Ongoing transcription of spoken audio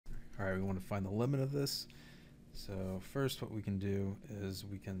Alright, we want to find the limit of this. So first what we can do is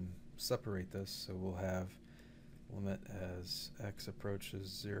we can separate this. So we'll have limit as x approaches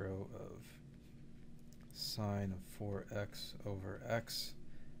 0 of sine of 4x over x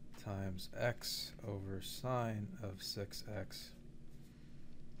times x over sine of 6x.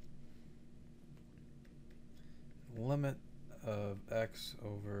 Limit of x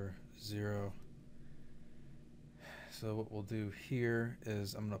over 0. So what we'll do here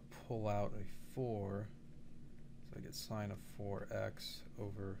is I'm going to pull out a 4. So I get sine of 4x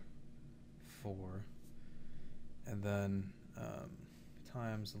over 4. And then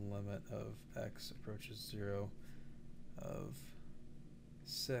times the limit of x approaches 0 of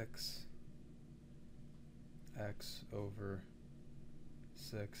 6x over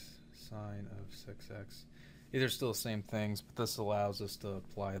 6 sine of 6x. These are still the same things, but this allows us to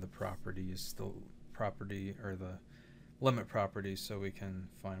apply the properties, the property or the limit properties, so we can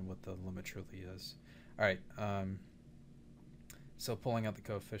find what the limit truly is. Alright, so pulling out the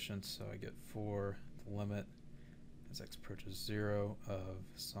coefficients, so I get 4, the limit as x approaches 0 of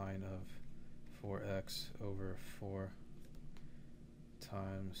sine of 4x over 4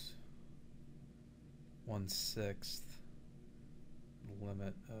 times 1/6 the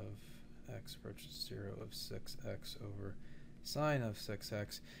limit of x approaches 0 of 6x over sine of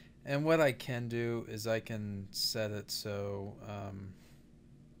 6x. And what I can do is I can set it so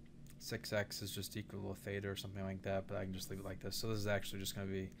 6x is just equal to theta or something like that, but I can just leave it like this. So this is actually just going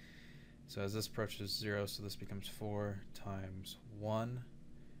to be, so as this approaches 0, so this becomes 4 times 1.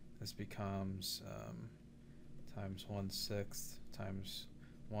 This becomes times 1/6 times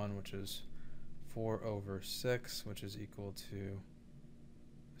 1, which is 4 over 6, which is equal to,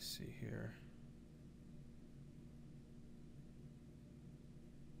 let's see here,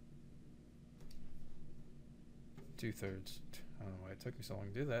 two-thirds. I don't know why it took me so long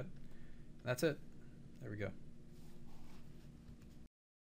to do that. That's it. There we go.